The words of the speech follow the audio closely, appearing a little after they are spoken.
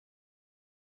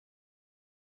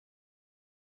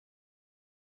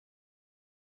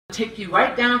take you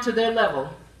right down to their level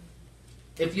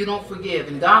if you don't forgive.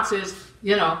 And God says,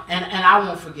 and I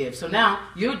won't forgive. So now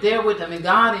you're there with them, and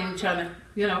God ain't trying to,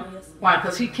 why?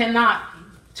 Because he cannot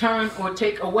turn or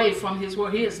take away from his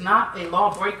word. He is not a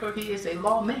lawbreaker. He is a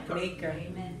lawmaker.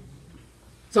 Amen.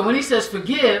 So when he says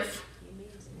forgive,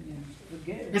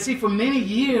 and see, for many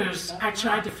years, I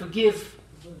tried to forgive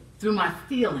through my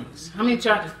feelings. How many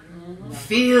tried to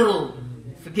feel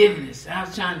forgiveness? I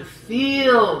was trying to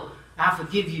feel, I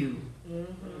forgive you.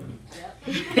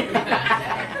 And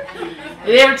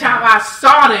every time I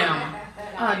saw them,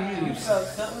 you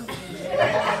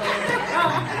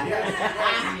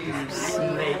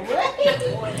snake.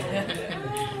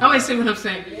 How many see what I'm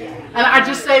saying? And I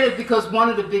just say that because one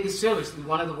of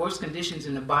the worst conditions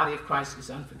in the body of Christ is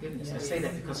unforgiveness. I say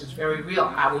that because it's very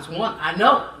real. I was one, I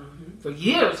know, for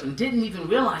years and didn't even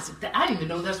realize it. I didn't even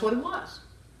know that's what it was.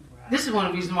 This is one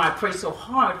of the reasons why I pray so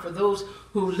hard for those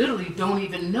who literally don't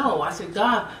even know. I said,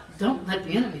 God, don't let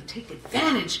the enemy take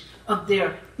advantage of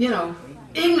their,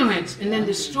 ignorance and then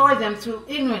destroy them through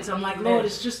ignorance. I'm like, Lord,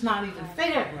 it's just not even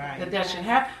fair that should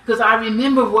happen. Because I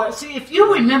remember if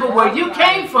you remember where you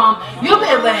came from, you'll be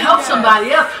able to help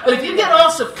somebody else. But if you get all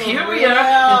superior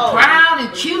and proud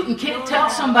and cute and can't tell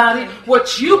somebody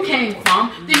what you came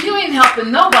from, then you ain't helping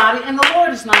nobody. And the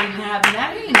Lord is not even having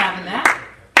that. He ain't having that.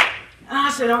 And I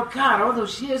said, oh God, all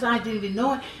those years I didn't even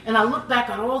know it. And I look back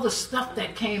at all the stuff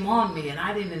that came on me, and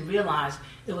I didn't even realize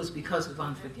it was because of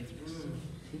unforgiveness.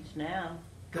 Teach now.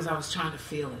 Because I was trying to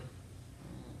feel it.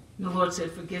 And the Lord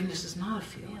said, forgiveness is not a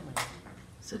feeling.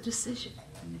 It's a decision.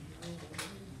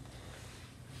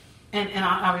 And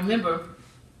I remember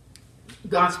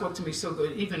God spoke to me so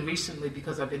good, even recently,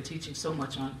 because I've been teaching so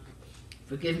much on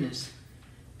forgiveness.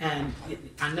 And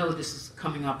I know this is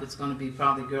coming up. It's going to be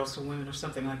probably Girls for Women or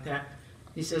something like that.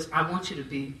 He says, I want you to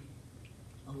be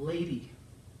a lady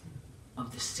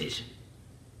of decision.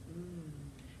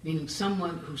 Meaning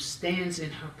someone who stands in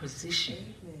her position.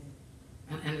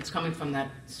 And it's coming from that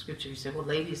scripture. He said, well,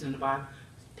 ladies in the Bible,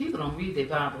 people don't read their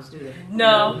Bibles, do they?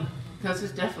 No. Because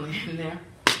it's definitely in there.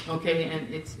 Okay,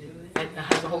 and it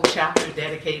has a whole chapter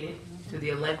dedicated to the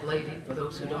elect lady, for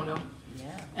those who don't know.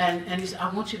 And he said, I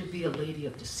want you to be a lady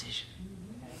of decision.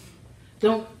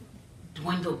 Don't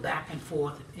dwindle back and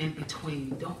forth in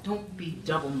between. Don't be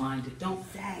double-minded. Don't,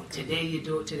 today you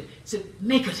do it today. He said,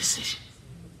 make a decision.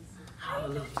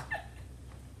 Hallelujah.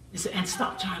 He said, and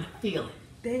stop trying to feel it.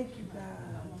 Thank you, God.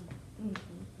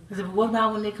 I said, but what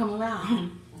about when they come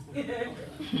around?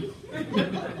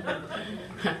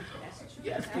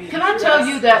 Can I tell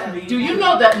you that, do you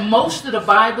know that most of the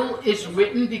Bible is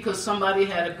written because somebody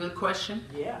had a good question?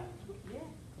 Yeah.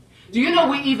 Do you know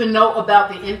we even know about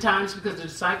the end times because the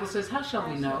disciple says, how shall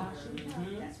we know?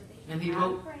 And he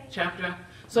wrote chapter.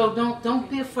 So don't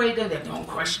be afraid of that. Don't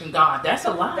question God. That's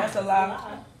a lie. That's a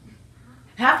lie.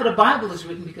 Half of the Bible is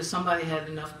written because somebody had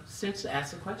enough sense to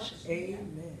ask a question.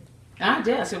 Amen. And I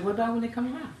did. I said, what about when they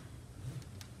come around?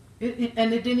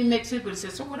 And it didn't even make sense, but it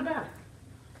said, so what about it?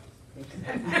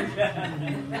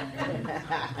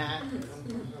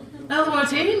 In other words,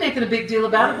 he ain't making a big deal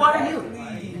about it. Why are you?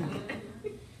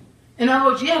 In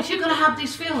other words, yes, you're going to have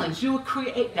these feelings. You will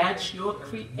create. That's your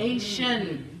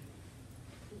creation.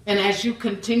 And as you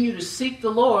continue to seek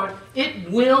the Lord, it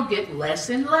will get less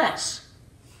and less.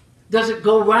 Does it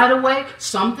go right away?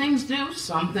 Some things do,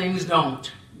 some things don't.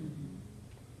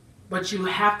 But you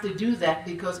have to do that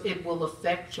because it will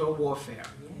affect your warfare.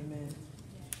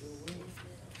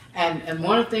 Amen. And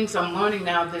one of the things I'm learning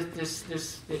now, this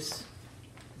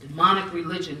demonic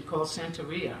religion called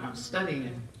Santeria, I'm studying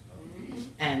it.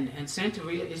 And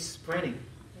Santeria is spreading.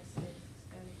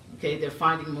 Okay, they're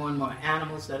finding more and more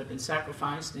animals that have been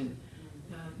sacrificed and,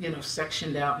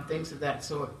 sectioned out and things of that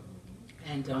sort.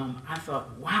 And I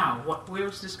thought, wow, where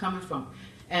is this coming from?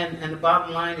 And the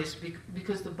bottom line is,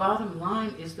 because the bottom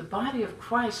line is the body of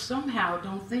Christ somehow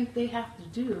don't think they have to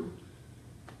do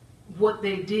what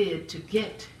they did to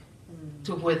get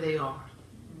to where they are.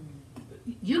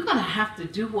 You're going to have to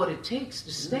do what it takes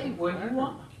to stay where you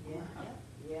are.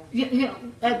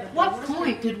 At what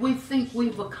point did we think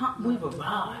we've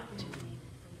arrived?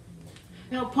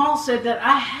 Paul said that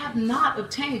I have not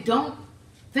obtained. Don't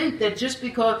think that just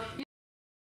because